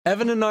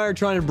Evan and I are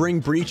trying to bring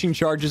breaching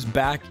charges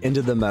back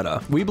into the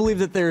meta. We believe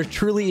that there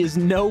truly is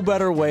no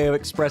better way of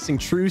expressing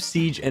true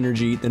siege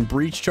energy than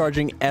breach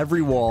charging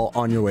every wall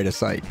on your way to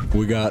site.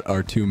 We got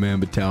our 2-man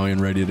battalion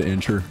ready to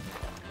enter.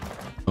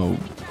 Oh.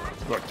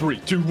 3,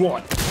 2,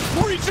 1.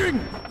 Breaching!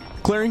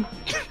 Clearing.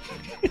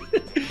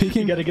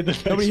 Peeking. You gotta get the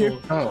Nobody here.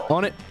 Oh.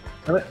 On it.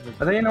 Are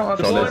they not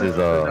So this is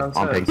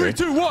on ping 3,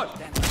 2, 1.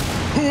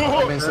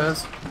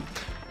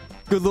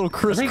 Good little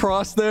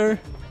crisscross there.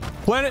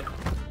 Planet.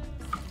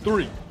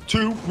 3,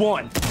 2,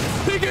 1.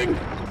 Peeking.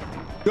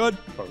 Good.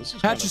 Oh, this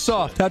is Hatch is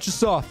soft. Hatch is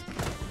soft.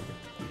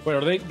 Wait,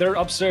 are they? They're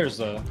upstairs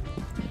though.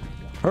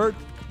 Hurt.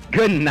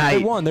 Good night.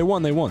 They won. They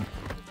won. They won.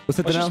 Let's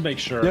hit the Let's now. just make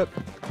sure. Yep.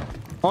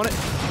 On it.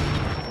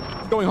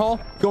 Going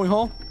hall. Going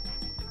hall.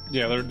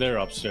 Yeah, they're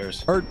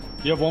upstairs. Hurt.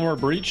 You have one more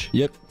breach?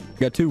 Yep.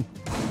 Got 2.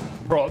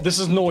 Bro, this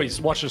is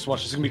noise. Watch this.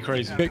 Watch this. It's gonna be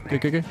crazy.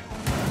 Okay.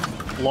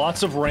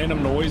 Lots of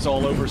random noise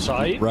all over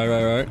site.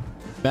 Right.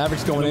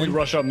 Maverick's going And in. we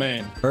rush up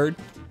main. Heard.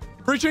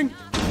 Breaching.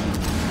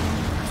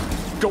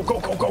 Go.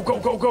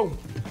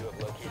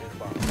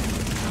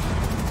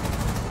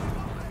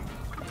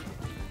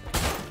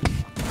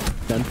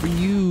 Done for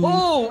you.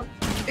 Oh,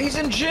 he's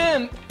in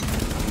gym.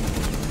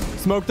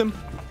 Smoked him.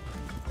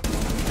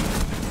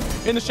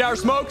 In the shower,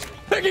 smoked.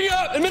 Picking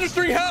up.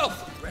 Administering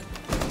health.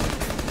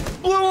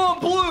 Blue on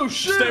blue.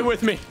 Shit. Stay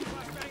with me.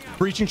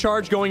 Breaching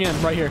charge going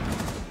in right here.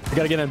 I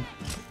gotta get in.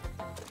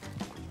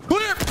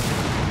 Clear.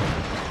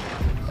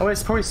 Oh,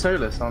 it's probably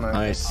Solus. Oh no.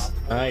 Nice.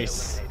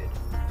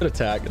 Good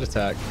attack.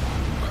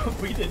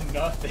 We did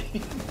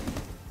nothing.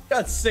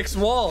 Got 6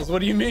 walls. What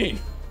do you mean?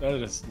 That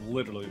is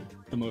literally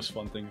the most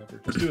fun thing ever.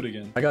 Let's do it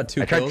again. I got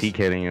 2 I tried kills.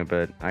 TKing you,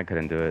 but I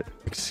couldn't do it.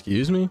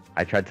 Excuse me?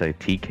 I tried to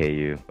TK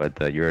you,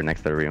 but you were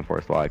next to the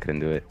reinforced wall. I couldn't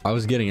do it. I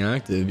was getting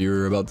active. You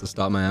were about to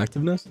stop my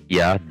activeness?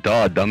 Yeah,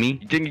 duh, dummy.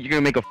 You think you're gonna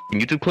make a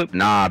YouTube clip?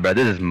 Nah, bro.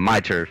 This is my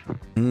turf.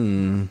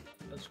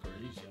 That's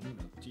crazy.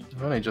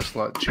 I've only just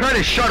like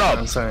Curtis, shut up!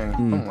 and saying,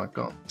 oh my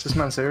god, is this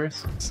man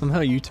serious? Somehow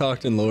you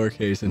talked in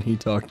lowercase and he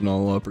talked in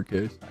all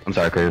uppercase. I'm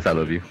sorry, Curtis. I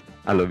love you.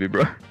 I love you,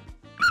 bro.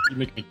 You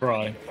make me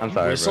cry. I'm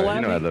sorry, Whistle bro. at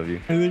You know me? I love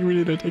you. I think we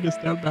need to take a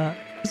step back.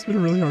 It's been a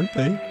really hard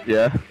thing.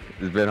 Yeah,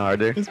 it's been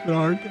harder. It's been a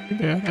hard thing,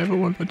 man. I have a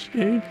 1-punch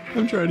game.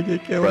 I'm trying to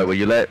get killed. Bro, would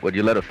you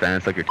let a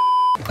fan suck your?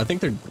 I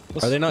think they're...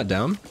 Are they not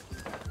down?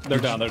 They're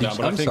down. But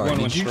I'm I think sorry.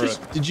 one went straight.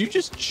 Did you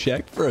just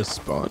check for a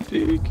spawn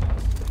peak?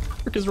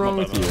 What is wrong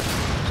with you?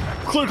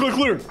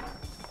 Clear.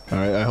 All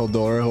right, I hold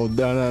door.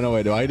 No,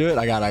 wait. Do I do it?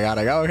 I got it.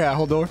 Okay, I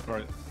hold door. All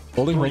right.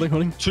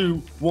 Holding.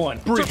 2, 1.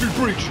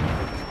 Breach.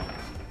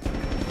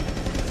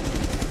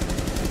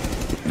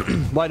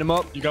 Light him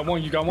up. You got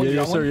one.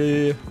 Yeah, sir.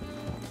 Yeah.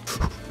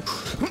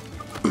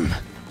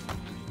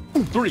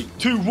 3,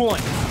 2, 1.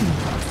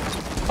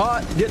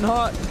 Hot. Getting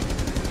hot.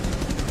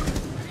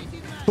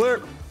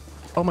 Clear.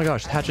 Oh my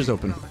gosh, hatch is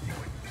open.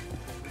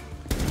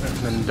 And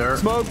then dirt.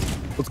 Smoke.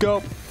 Let's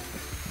go.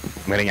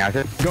 I'm getting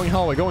active. Going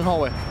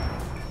hallway.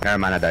 Never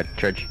mind, I died.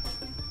 Church.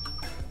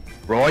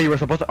 Roy, you were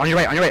supposed to. On your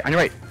right.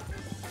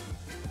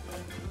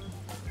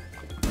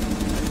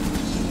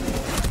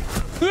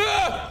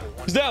 Ah!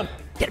 He's down.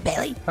 Get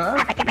Bailey.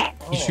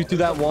 You shoot through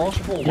that wall.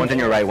 One's on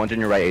your right,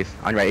 Ace.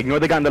 On your right. Ignore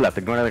the guy on the left.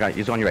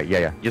 He's on your right.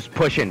 Yeah. Just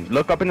push in.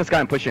 Look up in the sky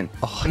and push in.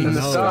 Oh, In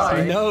the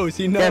sky. He knows.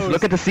 Yes,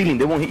 look at the ceiling.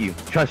 They won't hit you.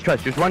 Trust.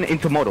 Just run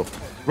into moto.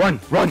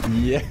 Run.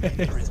 Yeah.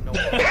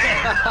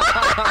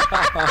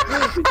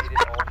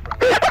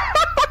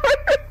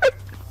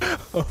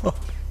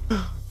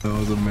 That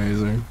was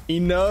amazing. He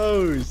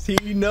knows.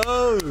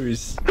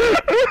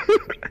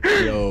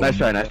 Yo, Nice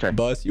try.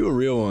 Bus, you a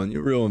real one.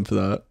 You're a real one for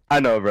that. I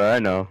know, bro. I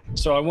know.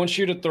 So I want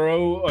you to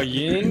throw a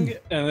ying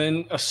and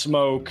then a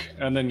smoke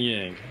and then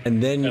ying.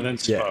 And then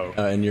smoke.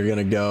 and you're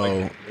gonna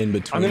go in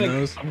between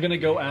those. I'm gonna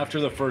go after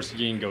the first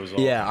ying goes off.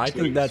 Yeah, I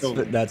think that's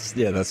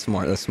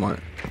smart. That's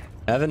smart.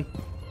 Evan,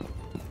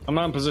 I'm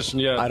not in position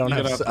yet. I don't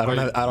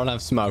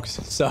have smokes,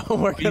 so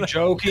we're gonna. You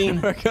joking?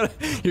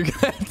 You're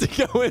gonna have to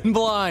go in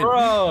blind.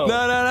 Bro.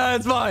 No,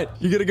 it's fine.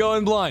 You're gonna go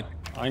in blind.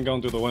 I ain't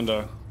going through the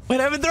window. Wait,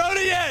 I haven't thrown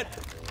it yet.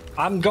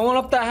 I'm going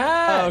up the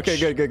hatch. Oh,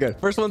 okay, good.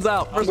 First one's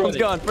out. First one's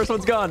gone.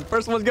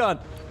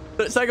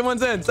 Second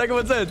one's in.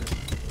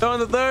 Throwing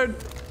the third.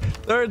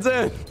 Third's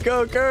in.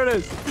 Go,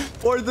 Curtis.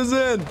 Fourth is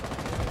in.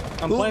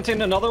 I'm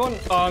planting another one.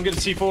 Oh, I'm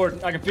getting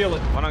C4. I can feel it.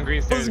 One on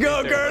green stairs.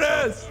 Let's go,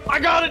 Curtis. I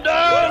got it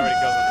done.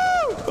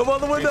 Come on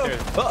the window.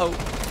 Uh-oh.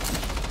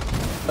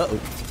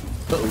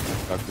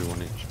 Doctor 1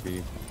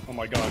 HP. Oh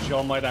my gosh,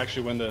 y'all might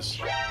actually win this.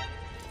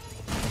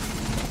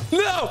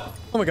 No!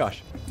 Oh my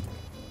gosh.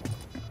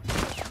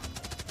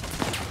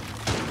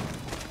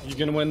 You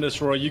can win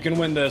this, Roy. You can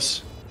win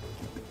this.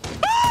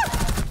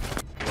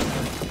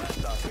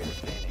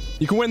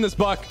 You can win this,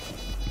 Buck.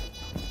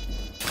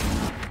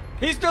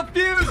 He's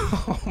defused.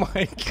 Oh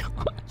my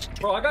gosh.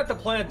 Bro, I got the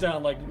plant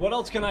down. Like, what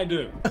else can I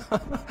do?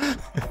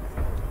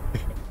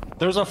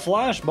 There's a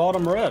flash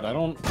bottom red. I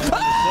don't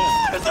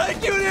understand. There's a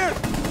cute here.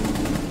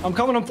 I'm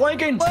coming. I'm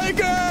flanking.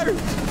 Flanker.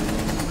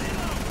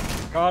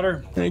 Got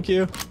her. Thank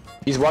you.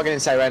 He's walking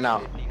inside right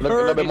now. Look a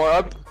little bit more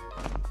up.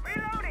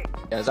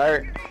 Yes,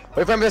 sir.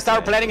 Wait for him to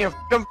start planning and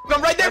come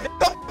right there.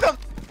 Come.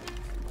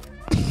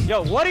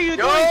 Yo, what are you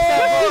doing?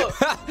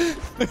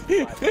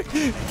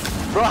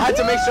 Bro, I had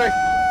to make sure.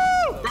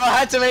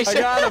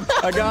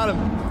 I got him.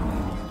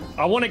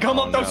 I want to come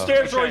up those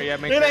stairs, Roy.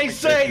 It ain't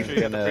safe.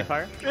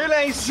 It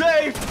ain't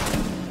safe.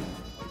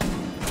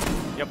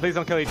 Yo, please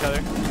don't kill each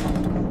other.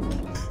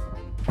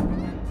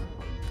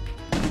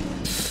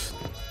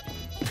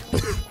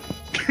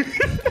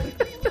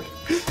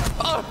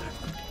 Oh,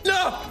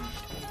 no!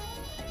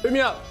 Pick me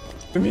up.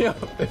 Pick me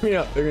up. Pick me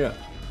up. Pick me up.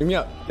 Pick me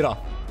up. Get off.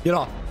 Get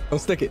off. Don't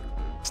stick it.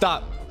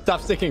 Stop.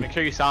 Stop sticking. Make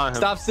sure you saw him.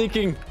 Stop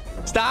sticking.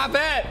 Stop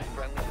it.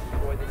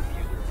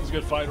 He's a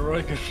good fighter,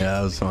 Roy. Yeah,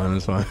 that was fine. That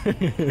was fine.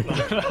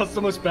 That's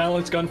the most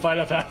balanced gunfight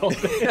I've had all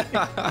day.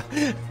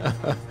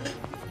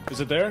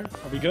 Is it there?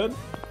 Are we good?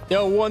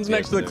 Yo, one's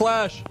next to the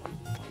clash.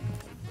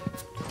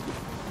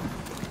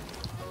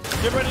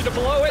 Get ready to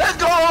blow it. Let's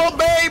go,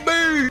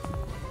 baby.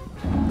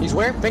 He's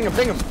where? Ping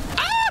him.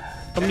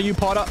 Coming to you,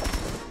 Potter.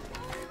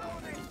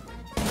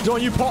 He's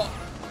on you, Pot.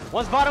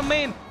 One's bottom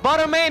main.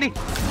 Bottom main.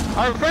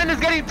 Our friend is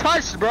getting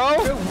touched,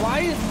 bro. Dude,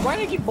 why do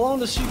they keep blowing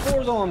the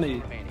C4s on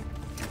me?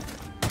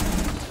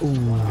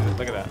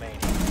 Look at that.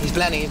 He's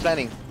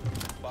planning.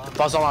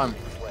 False alarm.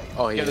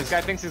 Oh, Yo, this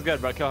guy thinks he's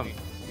good, bro. Kill him.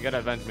 You gotta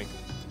avenge me.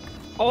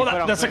 Oh,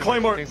 that's a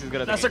claymore. Thinks he's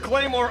good at That's the a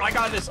claymore. I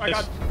got this.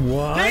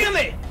 What? Damn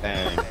it!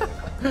 Dang.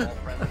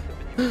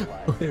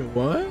 Wait,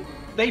 what?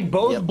 They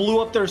both blew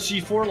up their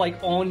C4 like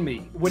on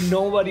me when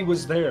nobody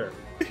was there.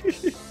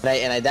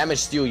 And I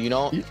damaged you, you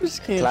know? You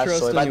just can't Clash, trust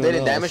so if I anyone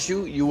didn't else. damage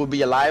you, you would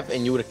be alive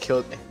and you would have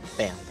killed me.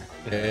 Damn.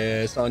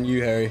 Yeah, it's on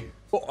you, Harry.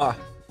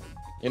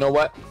 You know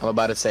what? I'm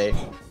about to say.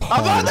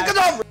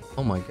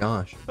 Oh my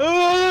gosh.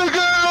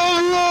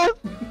 I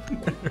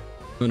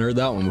haven't heard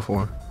that one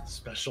before.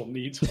 Special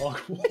needs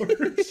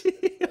Hogwarts.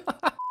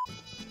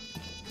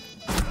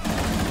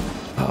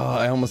 Oh,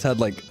 I almost had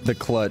like the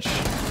clutch.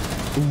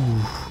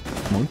 Ooh,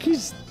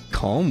 Monkey's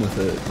calm with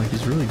it. Like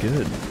he's really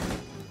good.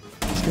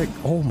 He's got,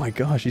 oh my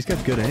gosh, he's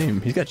got good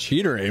aim. He's got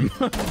cheater aim.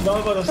 No,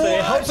 but I'm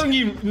saying, helps when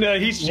you. No,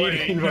 he's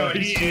cheating, No, bro.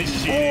 he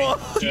is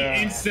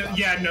cheating.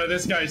 Yeah. No,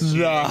 this guy's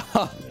cheating. Nah.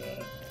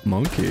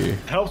 Monkey.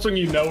 Helps when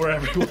you know where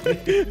everyone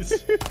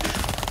is.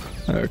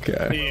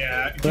 Okay.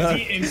 Yeah, because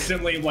he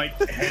instantly like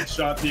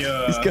headshot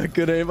the. He's got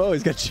good aim. Oh,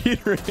 he's got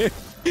cheater aim.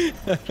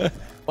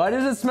 Why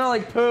does it smell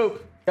like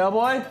poop,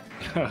 cowboy?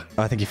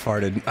 I think he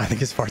farted. I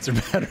think his farts are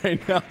bad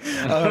right now.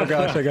 Oh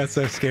gosh, I got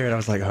so scared. I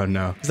was like, oh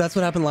no. 'Cause that's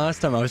what happened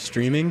last time I was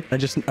streaming. I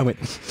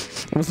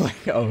was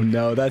like, oh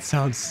no, that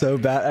sounds so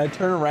bad. I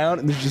turn around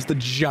and there's just a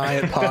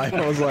giant pie.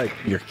 I was like,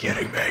 you're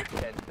kidding me.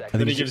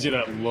 Then he gives you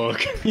that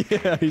look.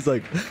 Yeah, he's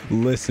like,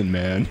 listen,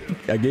 man.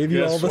 I gave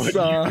you all the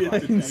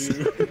signs.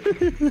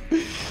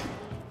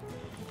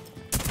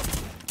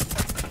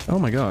 Oh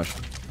my gosh.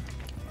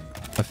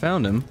 I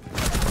found him.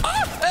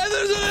 Ah! And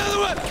there's another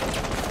one!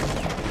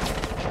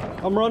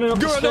 I'm running up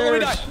the stairs. Don't let me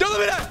die! Don't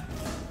let me die!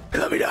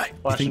 Don't let me die!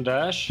 Flash and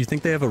dash. Do you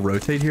think they have a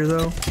rotate here,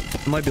 though?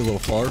 It might be a little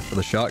far for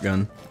the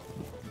shotgun.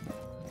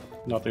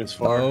 Nothing's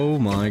far. Oh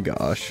my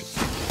gosh.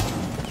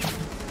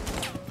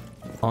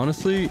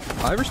 Honestly,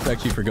 I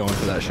respect you for going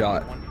for that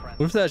shot.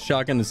 What if that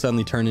shotgun had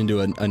suddenly turned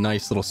into a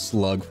nice little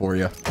slug for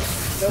you?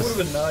 That would have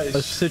been nice. A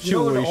situational. You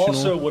know what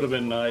also would have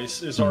been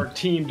nice is our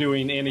team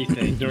doing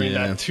anything during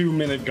that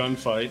 2-minute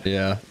gunfight.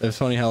 Yeah, it's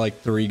funny how like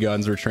 3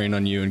 guns were trained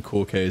on you and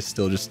Cool K is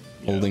still just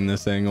holding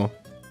this angle.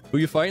 Who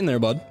you fighting there,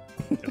 bud?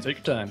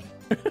 Take your time.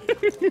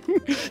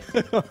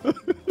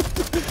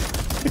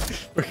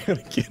 We're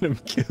gonna get him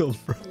killed,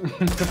 bro.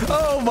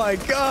 Oh my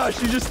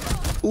gosh, you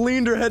just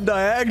leaned her head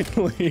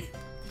diagonally.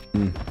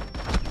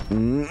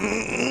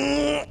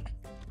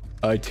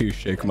 I too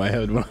shake my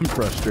head when I'm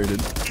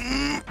frustrated.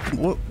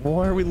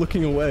 Why are we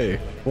looking away?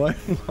 Why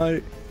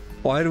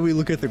do we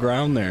look at the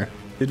ground there?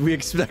 Did we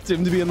expect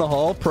him to be in the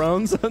hall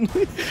prone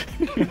suddenly?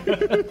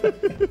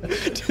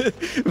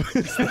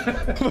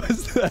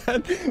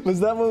 was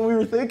that what we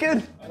were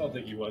thinking? I don't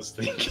think he was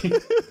thinking.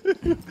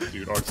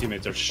 Dude, our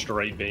teammates are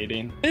straight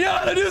baiting. You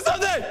gotta do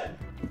something!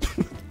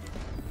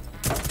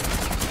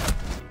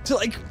 To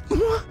like,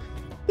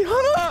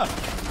 Yana!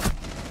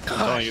 I'm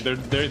telling you,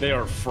 they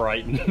are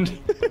frightened.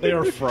 They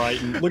are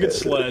frightened. Look at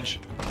Sledge.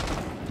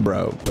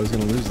 Bro, I was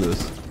gonna lose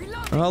this.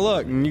 Oh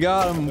look, you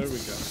got him. There we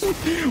go.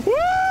 Woo!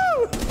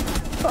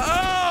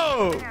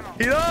 Oh!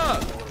 Get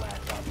up!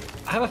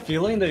 I have a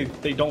feeling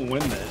they don't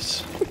win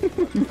this.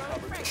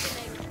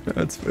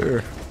 That's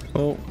fair.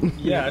 Oh.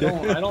 Yeah, I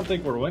don't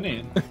think we're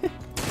winning.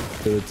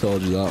 Could have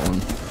told you that one.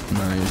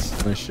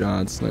 Nice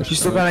shots. Nice. You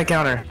still got a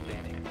counter.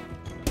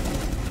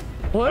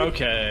 What?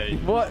 Okay.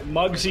 What?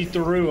 Muggsy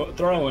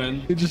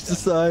throwing. He just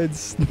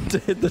decides to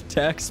hit the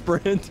tack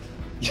sprint.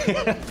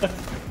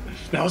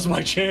 That was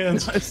my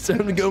chance. It's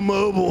time to go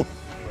mobile.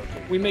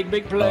 We make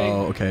big play.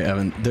 Oh, okay,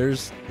 Evan.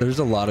 There's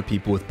a lot of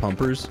people with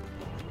pumpers,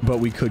 but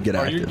we could get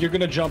active. You're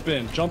gonna jump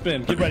in. Jump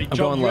in. Get ready. I'm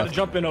Jump. going You gotta left.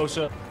 jump in,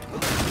 Osa.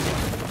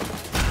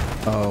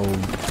 Oh.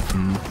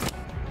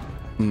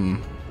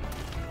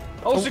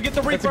 Osa, get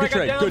the That's reaper. a good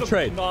trade. Good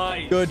trade.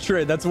 Nice. Good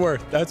trade. That's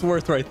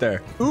worth right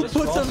there. Who puts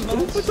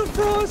a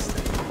frost?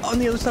 on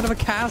the other side of a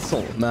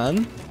castle,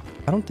 man.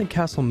 I don't think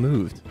castle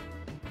moved.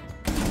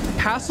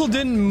 Castle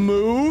didn't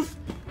move?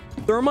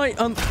 Thermite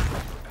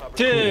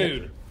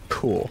Dude.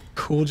 Cool.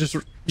 Just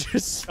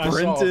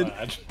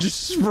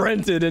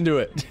sprinted into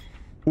it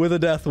with a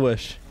death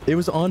wish. It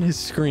was on his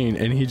screen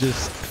and he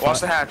just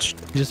Watch the hatch.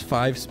 He just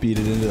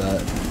 5-speeded into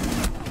that.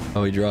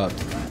 Oh, he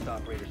dropped.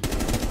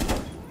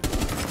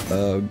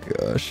 Oh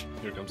gosh.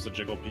 Here comes the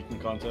jiggle peeking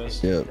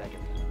contest. Yep.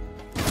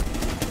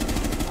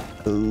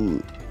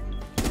 Ooh.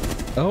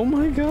 Oh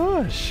my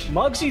gosh.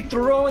 Muggsy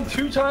throwing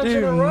 2 times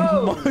in a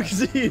row.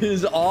 Muggsy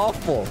is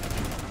awful.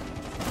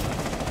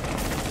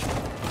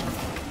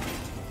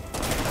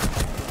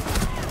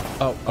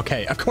 Oh,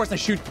 okay. Of course I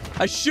shoot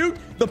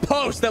the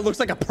post that looks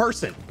like a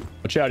person.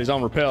 Watch out, he's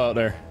on rappel out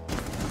there.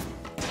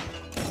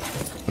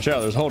 Watch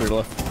out, there's a hole to your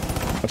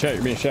left. Watch out,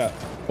 you're being shot.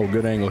 Oh,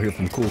 good angle here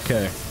from Cool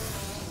K.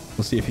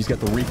 We'll see if he's got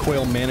the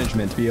recoil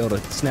management to be able to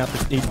snap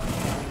the... He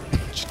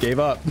just gave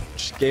up.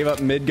 Just gave up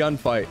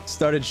mid-gunfight.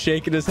 Started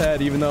shaking his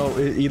head even though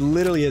he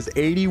literally has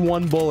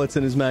 81 bullets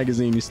in his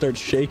magazine. He starts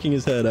shaking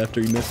his head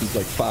after he misses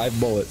like 5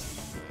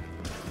 bullets.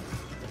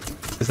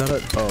 Is that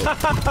a...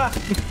 Oh.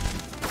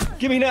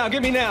 Give me now,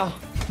 give me now.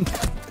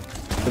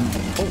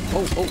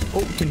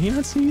 Oh, can he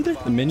not see either?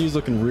 The menu's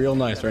looking real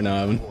nice right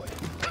now, Evan.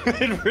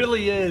 It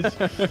really is.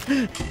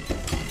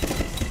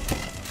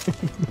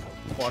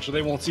 Watch,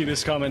 they won't see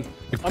this coming.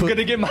 I'm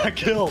gonna get my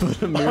kill.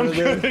 I'm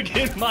gonna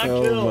get my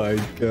kill. Oh my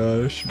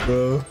gosh,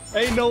 bro.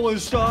 Ain't no one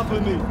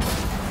stopping me.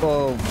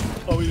 Oh,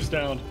 He's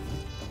down.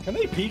 Can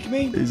they peek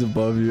me? he's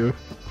above you.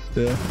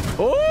 Yeah.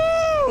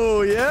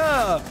 Oh,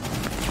 yeah.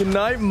 Good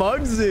night,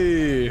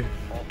 Muggsy.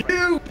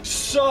 You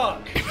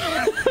suck.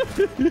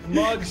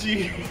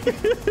 Muggsy.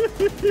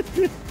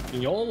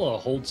 Can y'all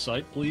hold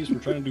sight, please? We're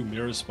trying to do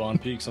mirror spawn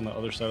peaks on the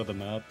other side of the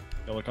map.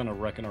 Y'all are kind of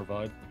wrecking our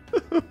vibe.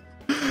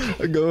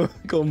 I go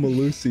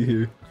Malusi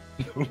here.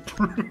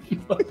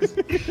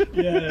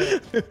 Yeah.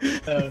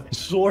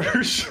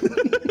 Source.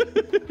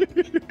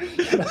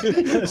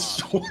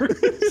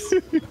 Source.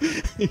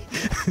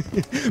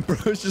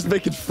 Bro's just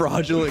making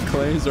fraudulent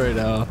claims right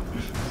now.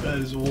 That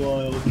is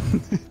wild.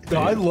 No,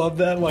 I love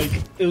that. Like,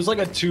 it was like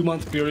a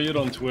 2-month period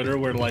on Twitter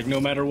where, like, no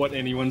matter what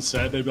anyone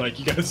said, they'd be like,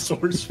 "You got a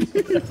source."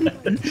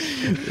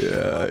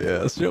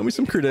 Yeah. Show me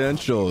some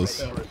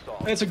credentials.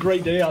 It's a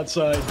great day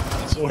outside.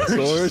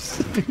 Source.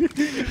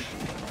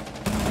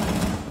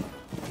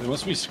 They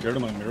must be scared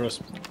of my mirror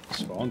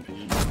spawn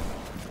peak.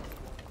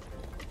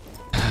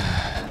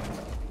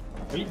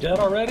 Are you dead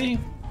already?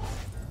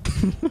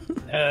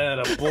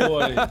 Atta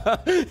boy. I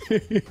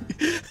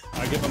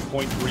give him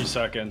 0.3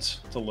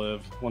 seconds to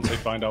live once they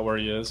find out where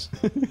he is.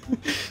 I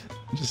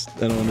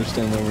don't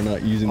understand why we're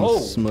not using the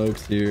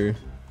smokes here.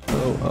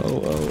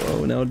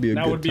 Oh, now would be a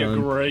good time. That would be a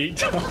great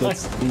time.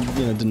 Let's,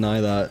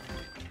 deny that.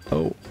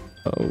 Oh,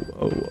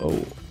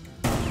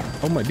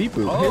 my beep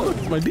boop. Hey, look,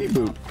 it's my beep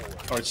boop.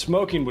 All right,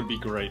 smoking would be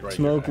great right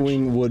Smoke here,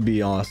 wing would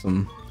be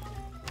awesome.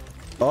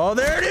 Oh,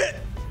 there it is!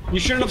 You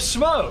shouldn't have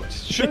smoked.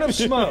 Shouldn't have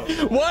smoked.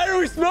 Why are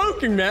we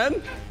smoking,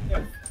 man?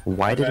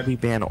 Why did we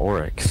ban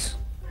Oryx?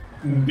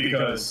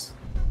 Because.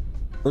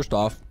 First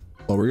off,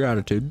 lower your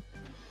attitude.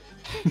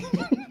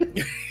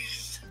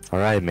 All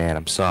right, man.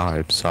 I'm sorry.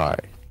 It's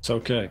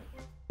okay.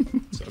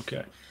 It's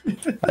okay.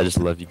 I just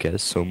love you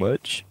guys so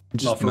much.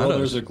 No, for real,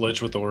 there's a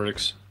glitch with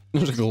Oryx.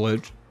 There's a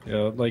glitch.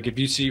 Yeah, like if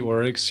you see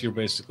Oryx, you're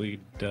basically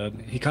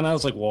dead. He kind of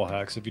has like wall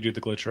hacks if you do the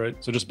glitch right.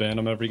 So just ban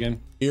him every game.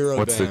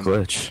 What's the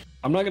glitch?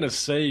 I'm not gonna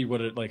say what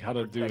it how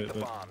to do it,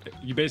 but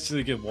you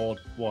basically get wall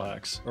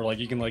hacks, or like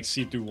you can like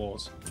see through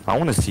walls. I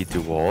want to see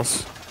through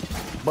walls.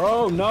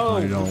 Bro, no,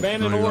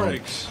 banning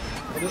Oryx.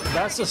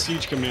 That's the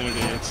Siege community.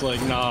 It's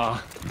like, nah.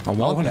 I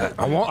want that.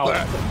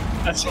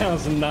 That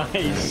sounds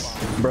nice.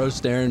 Bro's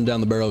staring down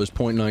the barrel of his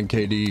 .9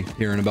 KD,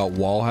 hearing about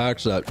wall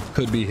hacks that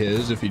could be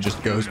his if he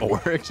just goes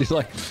Oryx. He's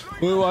like,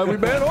 well, why we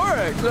ban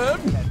Oryx,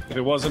 man? If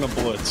it wasn't a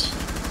blitz.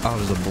 Oh,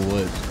 it was a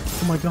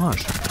blitz. Oh my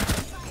gosh.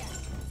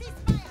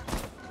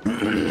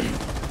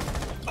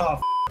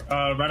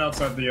 Right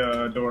outside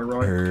the door,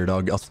 Roy. Heard.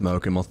 I'll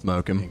smoke him. What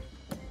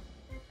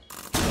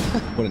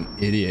an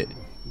idiot.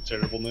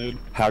 Terrible nude.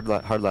 Hard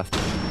left.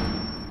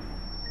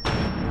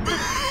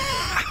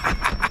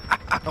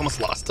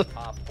 Almost lost.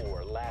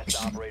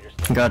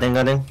 Got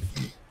in.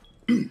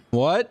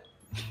 What?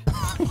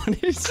 What did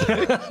he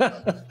say?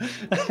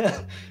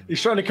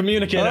 He's trying to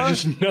communicate. I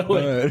just know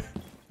it.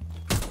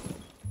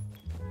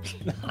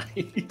 Right.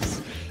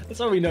 Nice. That's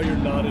how we know you're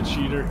not a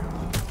cheater.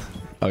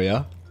 Oh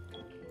yeah?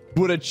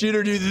 Would a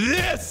cheater do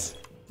this?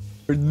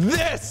 Or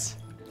this?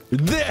 Or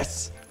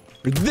this?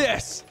 Or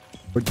this?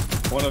 Or...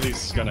 One of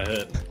these is gonna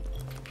hit.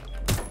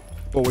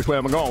 Oh, which way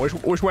am I going?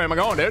 Which way am I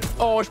going, dude?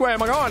 Oh, which way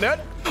am I going, dude?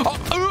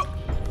 Oh,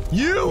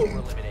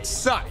 you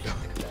suck.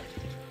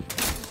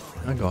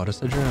 I got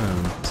us a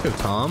drone. Let's go,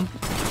 Tom.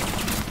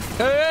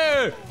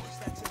 Hey!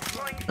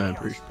 I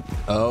appreciate.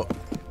 Oh,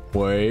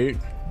 wait.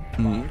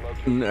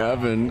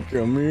 Evan,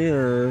 come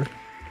here.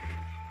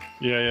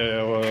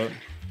 Yeah. What?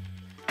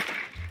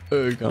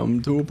 Hey,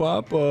 come to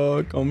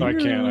Papa. Come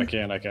here. I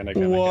can't.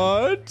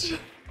 What?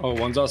 Oh,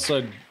 one's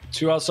outside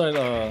 2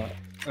 outside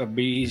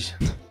bees.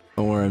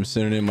 Don't worry, I'm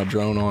sending in my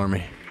drone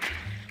army.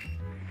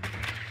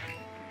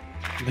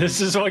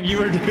 This is what you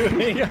were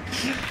doing. You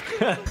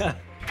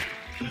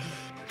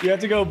have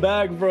to go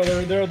back,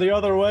 brother. They're the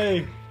other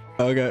way.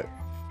 Okay.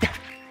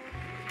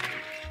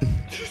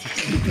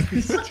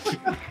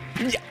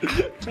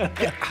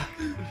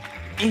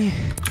 In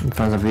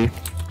front of you.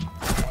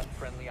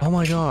 Oh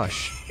my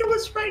gosh. He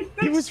was right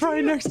next He was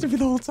right next to me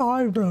the whole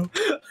time, bro.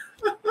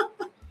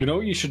 You know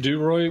what you should do,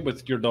 Roy,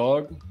 with your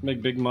dog?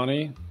 Make big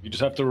money. You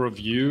just have to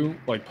review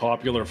like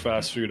popular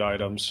fast food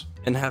items.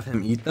 And have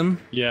him eat them?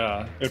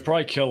 Yeah, it'd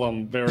probably kill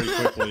him very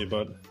quickly,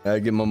 but I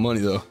get my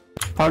money though.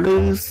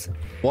 Paris.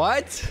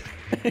 What?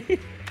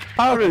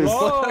 Paris.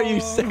 What are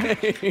you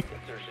saying?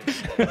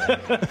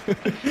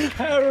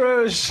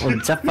 Harris.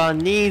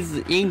 Japanese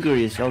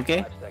English,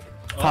 okay?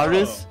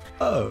 Paris.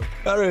 Oh,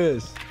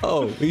 Paris.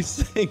 Oh, he's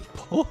saying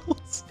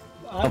Poles.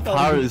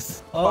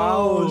 Paris.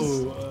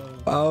 Pause.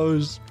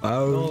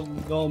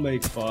 Don't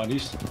make fun.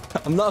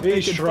 I'm not He's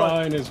making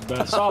trying his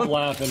best. Stop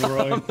laughing,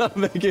 Roy. I'm not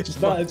making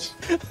fun.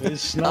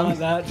 It's not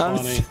that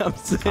funny. I'm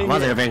saying.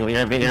 Mother bang.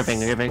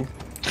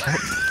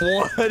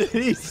 What did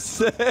he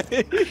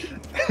say?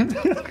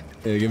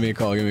 Yeah, give me a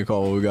call.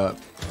 What we got?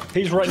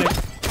 He's right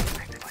next.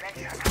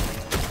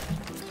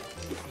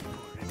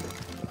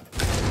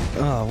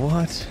 Oh,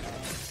 what?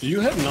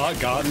 You have not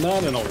gotten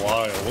that in a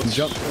while. What's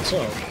up?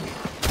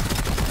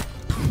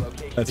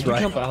 That's Did you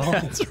right. jump out?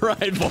 That's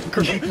right,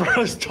 Volker.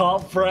 Bro's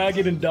top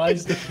fragging and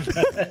dies to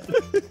bed.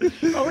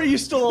 How are you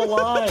still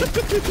alive?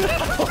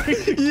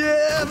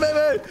 Yeah,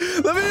 baby.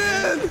 Let me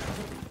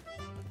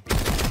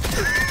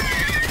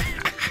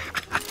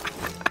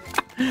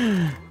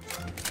in.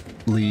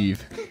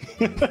 Leave.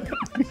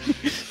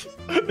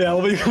 Yeah,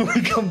 we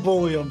come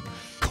bully him.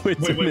 Quit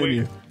the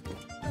menu.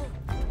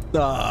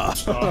 Ah.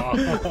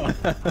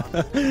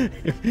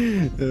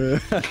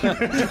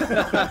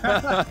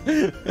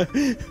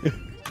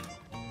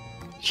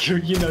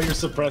 You know your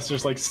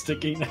suppressor's like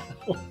sticking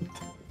out.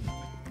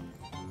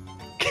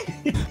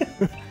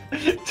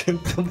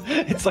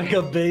 It's like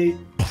a bait.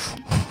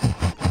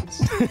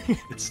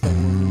 It's the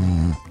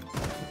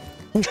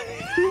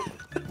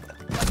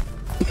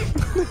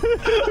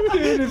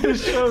Dude, if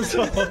this shows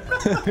up.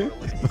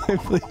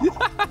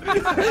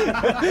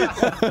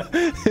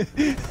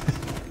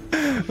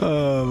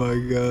 Oh my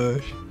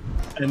gosh.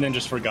 And then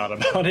just forgot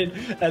about it.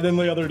 And then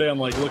the other day I'm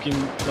like looking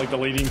like the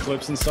leading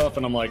clips and stuff,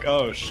 and I'm like,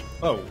 oh,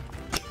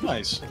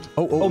 nice.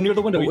 Oh, near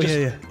the window.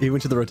 Yeah. He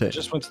went to the rotate.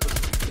 Just went to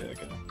the. Yeah,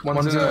 okay.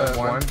 One's in a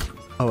one.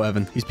 Oh,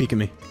 Evan, he's peeking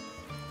me.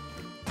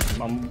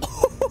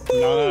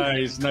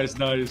 Nice.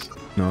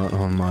 Not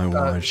on my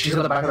watch. She's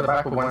at the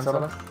back with one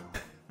cellar.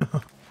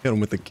 Hit him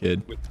with the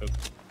kid. With the,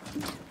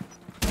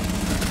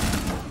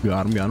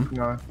 Got him.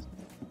 No.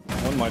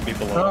 one might be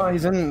below. Oh,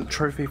 he's in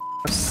trophy.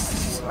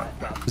 Is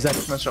that?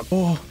 Nice job.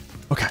 Oh,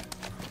 okay.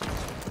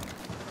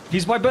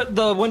 He's by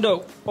the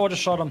window. Oh, I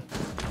just shot him.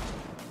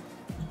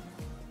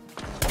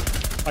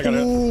 I got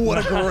it. Ooh, what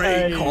a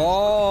great Nice.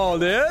 call,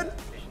 dude.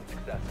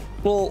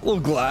 Little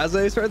glass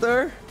ace right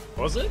there.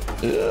 Was it?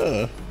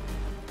 Yeah.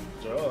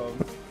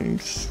 Job.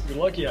 Thanks. You're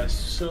lucky I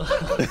still like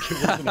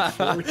it wasn't a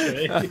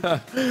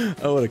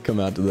 4K. I would have come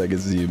out to that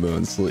gazebo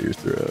and slit your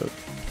throat.